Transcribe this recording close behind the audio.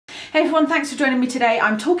Hey everyone, thanks for joining me today.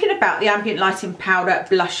 I'm talking about the ambient lighting powder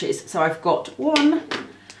blushes. So I've got 1,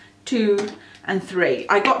 2 and 3.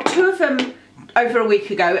 I got 2 of them over a week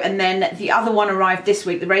ago, and then the other one arrived this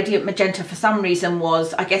week. The Radiant Magenta for some reason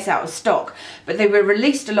was, I guess, out of stock, but they were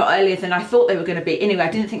released a lot earlier than I thought they were going to be. Anyway, I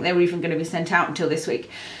didn't think they were even going to be sent out until this week.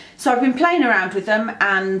 So I've been playing around with them,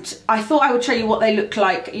 and I thought I would show you what they look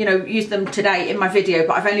like, you know, use them today in my video,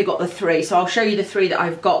 but I've only got the 3. So I'll show you the 3 that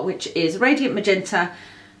I've got, which is Radiant Magenta,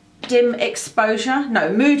 Mood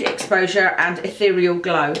Exposure and Ethereal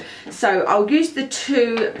Glow. So I'll use the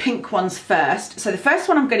 2 pink ones first. So the first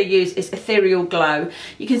one I'm going to use is Ethereal Glow.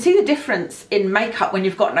 You can see the difference in makeup when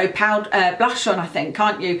you've got no blush on, I think,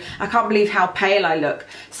 can't you? I can't believe how pale I look.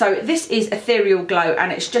 So this is Ethereal Glow,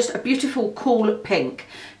 and it's just a beautiful cool pink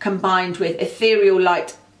combined with ethereal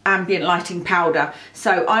light ambient lighting powder.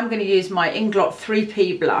 So I'm going to use my Inglot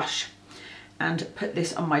 3P blush and put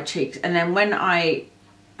this on my cheeks, and then when I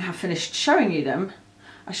have finished showing you them,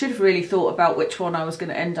 I should have really thought about which one I was going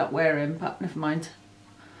to end up wearing, but never mind.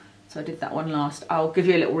 So I did that one last. I'll give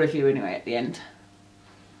you a little review anyway at the end.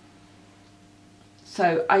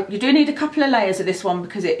 So you do need a couple of layers of this one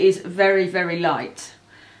because it is very, very light.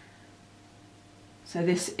 So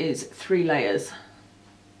this is 3 layers.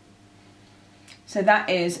 So that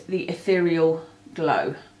is the Ethereal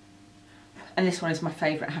Glow, and this one is my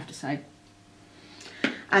favourite, I have to say.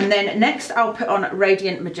 And then next I'll put on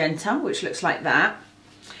Radiant Magenta, which looks like that.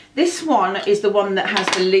 This one is the one that has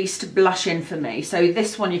the least blush in for me. So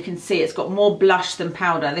this one, you can see it's got more blush than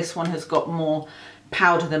powder. This one has got more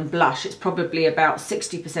powder than blush. It's probably about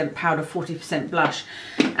 60% powder, 40% blush.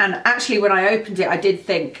 And actually when I opened it, I did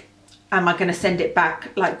think, am I going to send it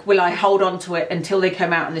back? Like, will I hold on to it until they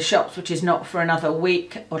come out in the shops, which is not for another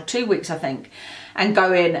week or 2 weeks, I think, and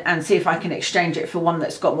go in and see if I can exchange it for one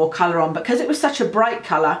that's got more colour on. Because it was such a bright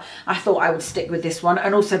colour, I thought I would stick with this one,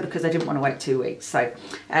 and also because I didn't want to wait 2 weeks. So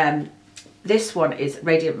this one is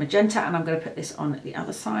Radiant Magenta, and I'm going to put this on the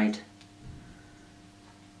other side.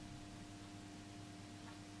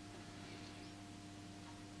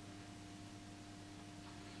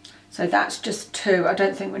 So that's just 2. I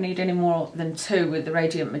don't think we need any more than 2 with the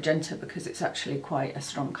Radiant Magenta because it's actually quite a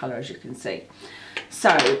strong colour, as you can see. So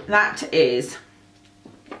that is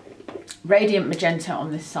Radiant Magenta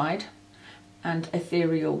on this side and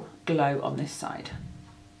Ethereal Glow on this side.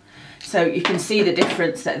 So you can see the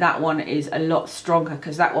difference, that that one is a lot stronger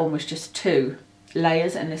because that one was just 2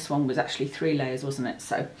 layers and this one was actually 3 layers, wasn't it?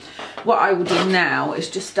 So what I will do now is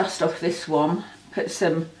just dust off this one, put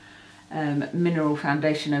some mineral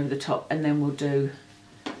foundation over the top, and then we'll do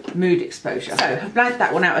Mood Exposure. So I've blanked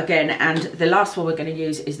that one out again, and the last one we're going to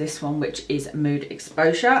use is this one, which is Mood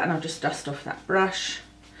Exposure, and I'll just dust off that brush.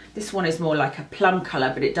 This one is more like a plum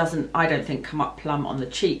colour, but it doesn't, I don't think, come up plum on the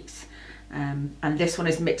cheeks. And this one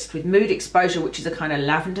is mixed with Mood Exposure, which is a kind of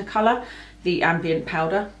lavender colour, the ambient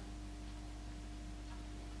powder.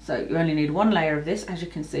 So you only need 1 layer of this. As you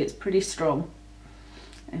can see, it's pretty strong.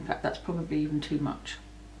 In fact, that's probably even too much.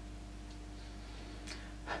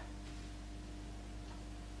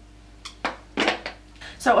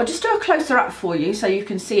 So I'll just do a closer up for you so you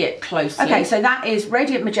can see it closely. Okay, so that is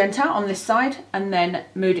Radiant Magenta on this side and then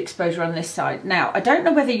Mood Exposure on this side. Now, I don't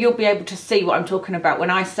know whether you'll be able to see what I'm talking about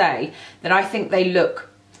when I say that I think they look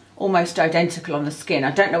almost identical on the skin.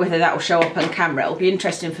 I don't know whether that will show up on camera. It'll be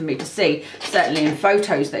interesting for me to see. Certainly in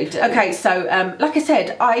photos they do. Okay, so like I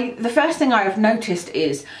said, the first thing I have noticed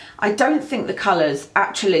is I don't think the colours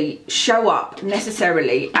actually show up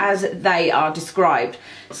necessarily as they are described.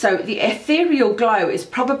 So the Ethereal Glow is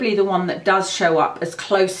probably the one that does show up as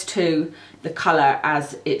close to the colour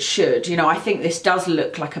as it should. You know, I think this does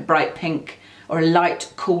look like a bright pink or a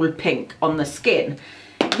light cool pink on the skin.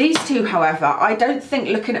 These 2, however, I don't think,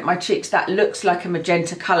 looking at my cheeks, that looks like a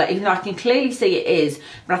magenta colour, even though I can clearly see it is,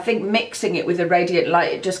 but I think mixing it with the radiant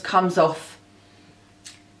light, it just comes off.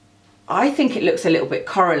 I think it looks a little bit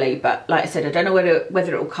corally, but like I said, I don't know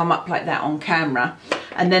whether it will come up like that on camera.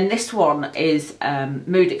 And then this one is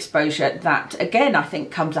Mood Exposure, that again I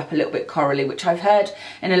think comes up a little bit corally, which I've heard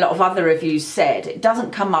in a lot of other reviews said. It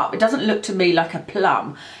doesn't come up, it doesn't look to me like a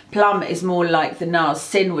plum. Plum is more like the NARS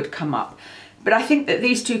Sin would come up. But I think that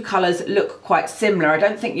these 2 colours look quite similar. I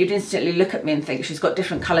don't think you'd instantly look at me and think she's got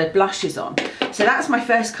different coloured blushes on. So that's my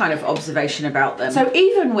first kind of observation about them. So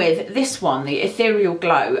even with this one, the Ethereal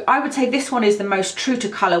Glow, I would say this one is the most true to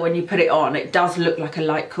colour when you put it on. It does look like a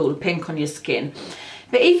light cool pink on your skin.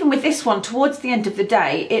 But even with this one, towards the end of the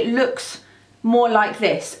day, it looks more like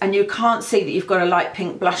this, and you can't see that you've got a light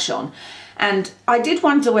pink blush on. And I did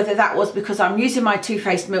wonder whether that was because I'm using my Too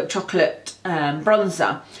Faced Milk Chocolate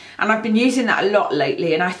bronzer, and I've been using that a lot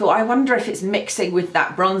lately, and I thought, I wonder if it's mixing with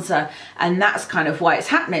that bronzer, and that's kind of why it's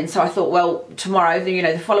happening. So I thought, well, tomorrow, you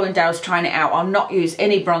know, the following day I was trying it out, I'll not use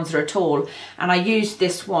any bronzer at all, and I used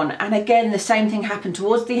this one, and again the same thing happened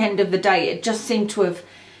towards the end of the day. It just seemed to have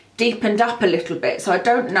deepened up a little bit, so I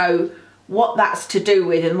don't know what that's to do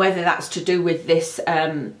with, and whether that's to do with this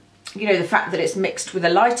you know, the fact that it's mixed with a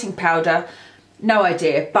lighting powder, no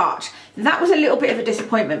idea. But that was a little bit of a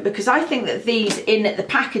disappointment, because I think that these in the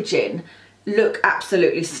packaging look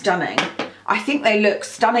absolutely stunning. I think they look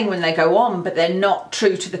stunning when they go on, but they're not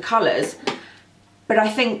true to the colours. But I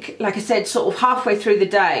think, like I said, sort of halfway through the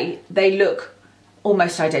day, they look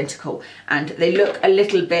almost identical, and they look a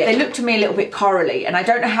little bit, they look to me a little bit corally, and I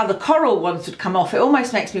don't know how the coral ones would come off. It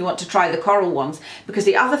almost makes me want to try the coral ones, because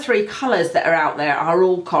the other three colours that are out there are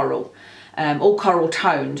all coral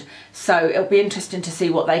toned, so it'll be interesting to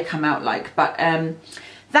see what they come out like. But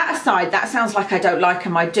that aside, that sounds like I don't like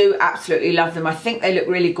them. I do absolutely love them. I think they look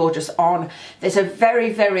really gorgeous on. There's a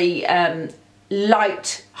very, very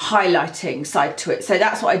light highlighting side to it, so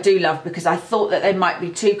that's what I do love, because I thought that they might be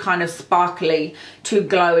too kind of sparkly, too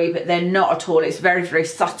glowy, but they're not at all. It's very, very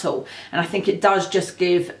subtle, and I think it does just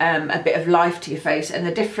give a bit of life to your face. And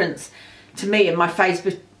the difference to me in my face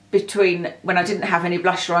between when I didn't have any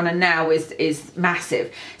blusher on and now is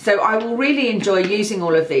massive. So I will really enjoy using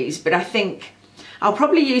all of these, but I think I'll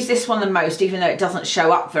probably use this one the most, even though it doesn't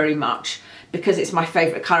show up very much, because it's my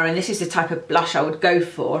favourite colour, and this is the type of blush I would go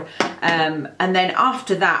for. And then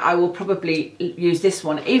after that, I will probably use this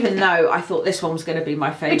one, even though I thought this one was going to be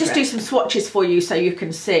my favourite. Let me just do some swatches for you so you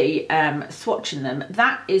can see swatching them.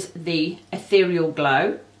 That is the Ethereal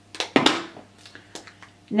Glow.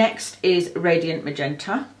 Next is Radiant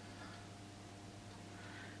Magenta.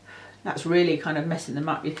 That's really kind of messing them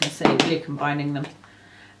up, you can see, really combining them.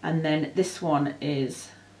 And then this one is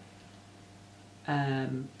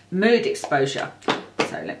Mood Exposure.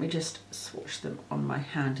 So let me just swatch them on my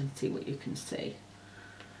hand and see what you can see.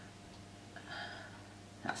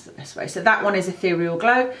 That's the best way. So that one is Ethereal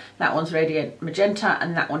Glow, that one's Radiant Magenta,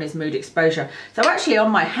 and that one is Mood Exposure. So actually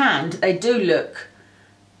on my hand, they do look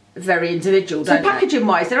very individual. So packaging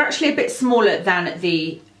wise, they're actually a bit smaller than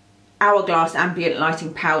the Hourglass Ambient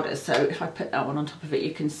Lighting Powders. So if I put that one on top of it,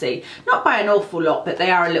 you can see, not by an awful lot, but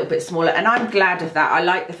they are a little bit smaller, and I'm glad of that. I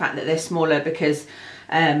like the fact that they're smaller, because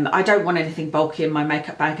I don't want anything bulky in my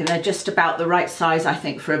makeup bag, and they're just about the right size, I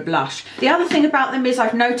think, for a blush. The other thing about them is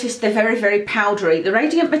I've noticed they're very, very powdery. The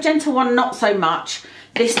Radiant Magenta one, not so much.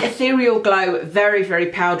 This Ethereal Glow, very, very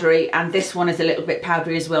powdery, and this one is a little bit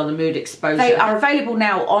powdery as well, the Mood Exposure. They are available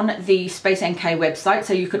now on the Space NK website,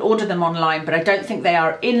 so you can order them online, but I don't think they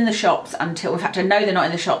are in the shops until, in fact, I know they're not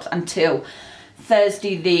in the shops until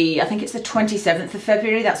Thursday, I think it's the 27th of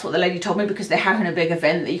February. That's what the lady told me, because they're having a big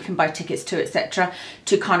event that you can buy tickets to, etc.,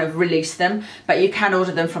 to kind of release them. But you can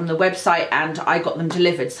order them from the website, and I got them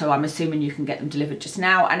delivered, so I'm assuming you can get them delivered just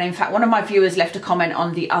now. And in fact, one of my viewers left a comment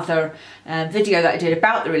on the other video that I did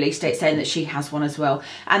about the release date, saying that she has one as well,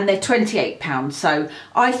 and they're £28. So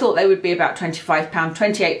I thought they would be about £25.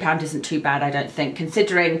 £28 isn't too bad, I don't think,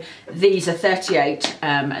 considering these are 38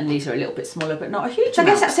 and these are a little bit smaller, but not a huge amount.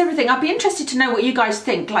 I guess that's everything. I'd be interested to know what you guys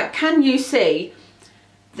think. Like, can you see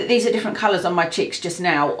that these are different colours on my cheeks just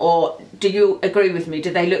now, or do you agree with me? Do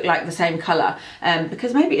they look like the same colour?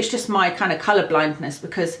 Because maybe it's just my kind of colour blindness,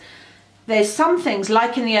 because there's some things,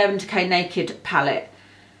 like in the Urban Decay Naked palette,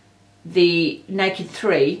 the Naked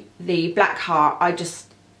 3, the Black Heart,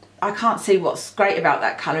 I can't see what's great about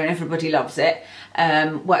that colour, and everybody loves it.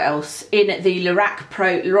 What else? In the Lorac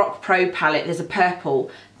Pro palette, there's a purple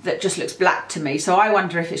that just looks black to me. So I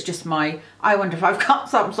wonder if it's just I wonder if I've got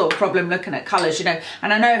some sort of problem looking at colours, you know.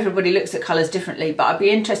 And I know everybody looks at colours differently, but I'd be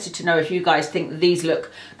interested to know if you guys think these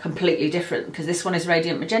look completely different, because this one is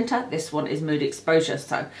Radiant Magenta, this one is Mood Exposure.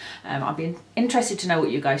 So I'd be interested to know what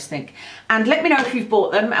you guys think. And let me know if you've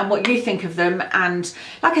bought them and what you think of them. And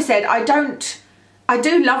like I said, I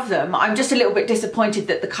do love them. I'm just a little bit disappointed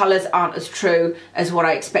that the colours aren't as true as what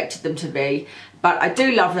I expected them to be. But I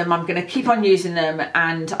do love them. I'm going to keep on using them,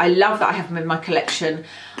 and I love that I have them in my collection.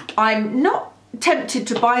 I'm not tempted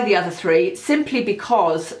to buy the other three, simply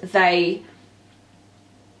because they're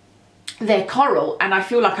coral, and I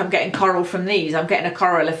feel like I'm getting coral from these. I'm getting a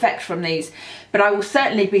coral effect from these. But I will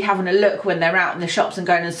certainly be having a look when they're out in the shops and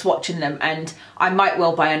going and swatching them, and I might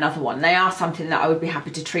well buy another one. They are something that I would be happy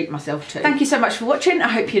to treat myself to. Thank you so much for watching. I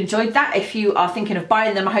hope you enjoyed that. If you are thinking of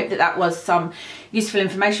buying them, I hope that that was some useful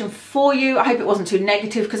information for you. I hope it wasn't too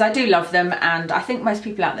negative, because I do love them, and I think most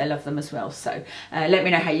people out there love them as well. So let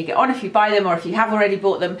me know how you get on if you buy them, or if you have already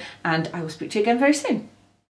bought them, and I will speak to you again very soon.